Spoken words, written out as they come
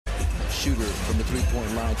shooter from the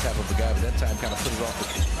three-point line type of a guy, but that time kind of put it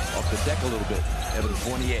off the deck a little bit. Evan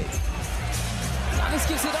Fournier. Giannis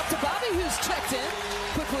gives it up to Bobby, who's checked in.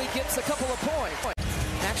 Quickly gets a couple of points.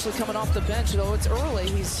 Actually coming off the bench, though it's early,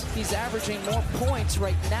 he's averaging more points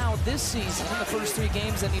right now this season in the first 3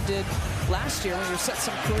 games than he did last year when he set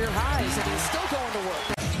some career highs, and he's still going to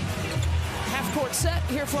work. Half-court set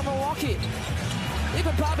here for Milwaukee.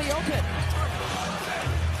 Leaving Bobby open.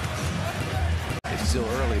 It's still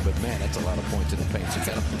early, but man, that's a lot of points in the paint. So you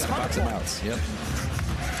got to box them out. Yep.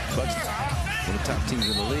 Bucks, one of the top teams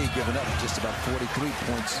in the league, giving up just about 43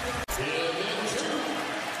 points.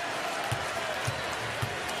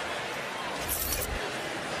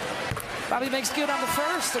 Bobby makes good on the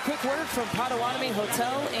first. A quick word from Potawatomi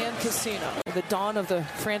Hotel and Casino. The dawn of the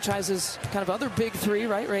franchise's kind of other big 3,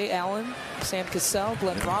 right? Ray Allen, Sam Cassell,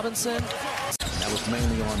 Glenn Robinson. That was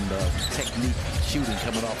mainly on the technique shooting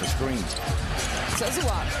coming off the screens. Says a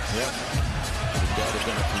lot. Yep. His dad has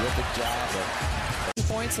done a terrific job of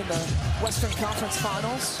points in the Western Conference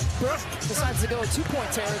Finals. Brook decides to go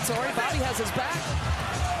 2-point territory. Bobby has his back.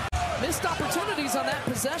 Missed opportunities on that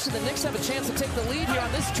possession. The Knicks have a chance to take the lead here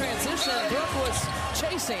on this transition. Brook was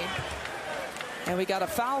chasing, and we got a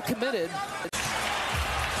foul committed.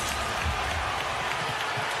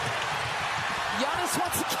 Giannis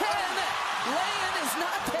once again. Lay-in is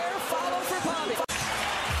not there. Follow for Bobby.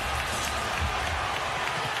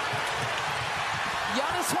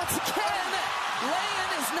 Giannis once again.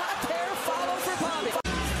 Lay-in is not there. Follow for Bobby.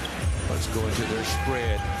 Let's go into their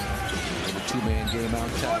spread. In the 2-man game out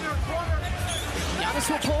top. Giannis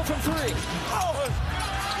will pull from 3.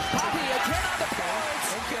 Bobby again on the points.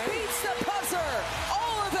 Okay. Beats the buzzer.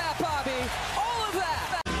 All of that, Bobby. All of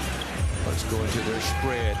that. Let's go into their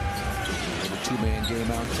spread. In the 2-man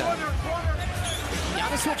game out top.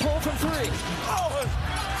 Giannis will pull from 3.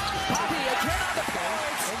 Bobby again on the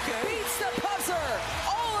points. Okay. Beats the buzzer.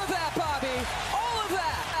 All of that, Bobby. All of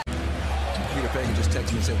that. Peter Fagan just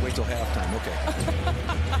texted me and said, wait till halftime. Okay.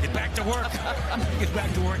 Get back to work. Get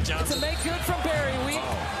back to work, Johnson. It's a make good from Barry. We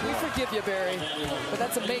forgive you, Barry. But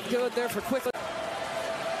that's a make good there for quickly.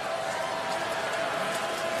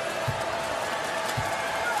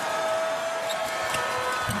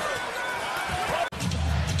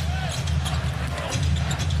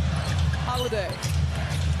 Holiday.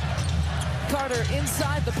 Carter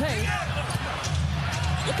inside the paint.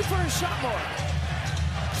 Looking for his shot more.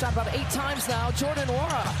 Shot about 8 times now. Jordan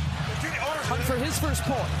Nwora hunting for his first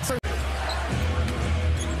point.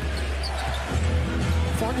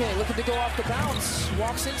 Fournier looking to go off the bounce.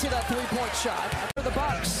 Walks into that 3-point shot for the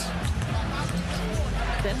Bucks.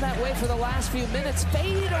 Then that way for the last few minutes.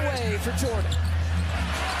 Fade away for Jordan.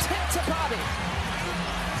 Tip to Bobby.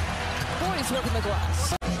 Boy, he's working the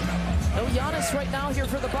glass. No Giannis right now here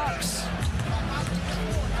for the Bucks.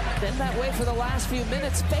 Then that way for the last few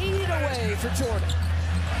minutes. Fade away for Jordan.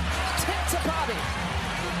 Tip to Bobby.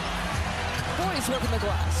 Boy, he's working the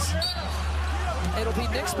glass. It'll be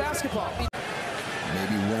Knicks basketball.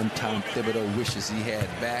 Maybe one Tom Thibodeau wishes he had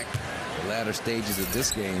back the latter stages of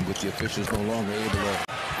this game with the officials no longer able to.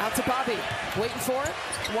 Out to Bobby. Waiting for it.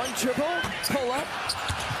 One dribble. Pull up.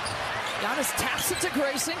 Giannis taps it to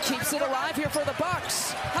Grayson. Keeps it alive here for the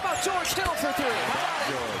Bucks. How about George Hill for 3?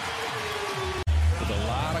 George. With a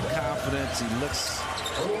lot of confidence. He looks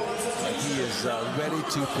like he is ready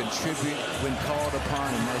to contribute when called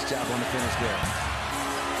upon. A nice job on the finish there.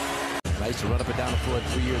 I used to run up and down the floor at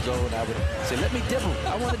 3 years old, and I would say, let me dibble.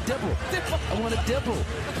 I want to dibble. I want to dibble.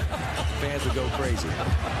 Fans would go crazy.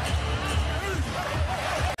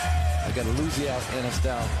 I got a Louisiana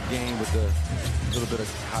style game with a little bit of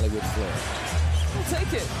Hollywood flair. We'll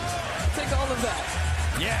take it. Take all of that.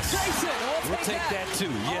 Yes. Jason, we'll take that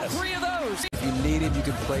too. Yes. All 3 of those. If you need him, you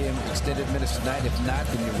can play him extended minutes tonight. If not,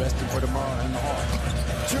 then you rest him for tomorrow in the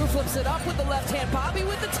Hawks. Drew flips it up with the left hand. Bobby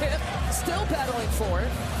with the tip. Still battling for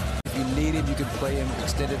it. If you need him, you can play him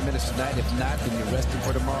extended minutes tonight. If not, then you rest him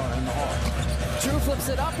for tomorrow in the Hawks. Drew flips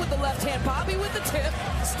it up with the left hand. Bobby with the tip.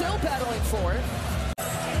 Still battling for it.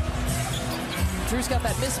 Drew's got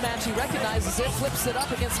that mismatch. He recognizes it. Flips it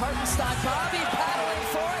up against Hartenstein. Bobby battling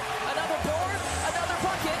for it. Another board. Another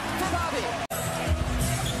bucket for Bobby.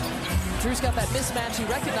 Drew's got that mismatch. He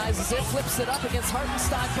recognizes it. Flips it up against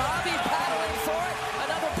Hartenstein. Bobby battling for it.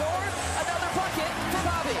 Another board. Another bucket for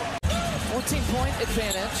Bobby. 14-point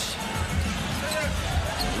advantage.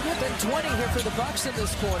 We have been 20 here for the Bucks in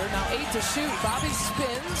this quarter. Now 8 to shoot. Bobby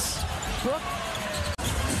spins. Brook.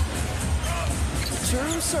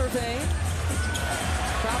 Drew surveying.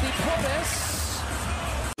 Bobby Portis.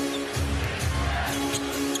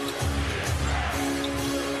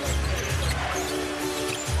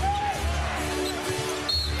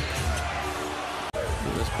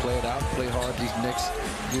 play it out, play hard these next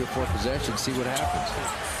 3 or 4 possessions, see what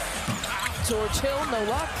happens. George Hill, no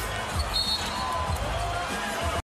luck.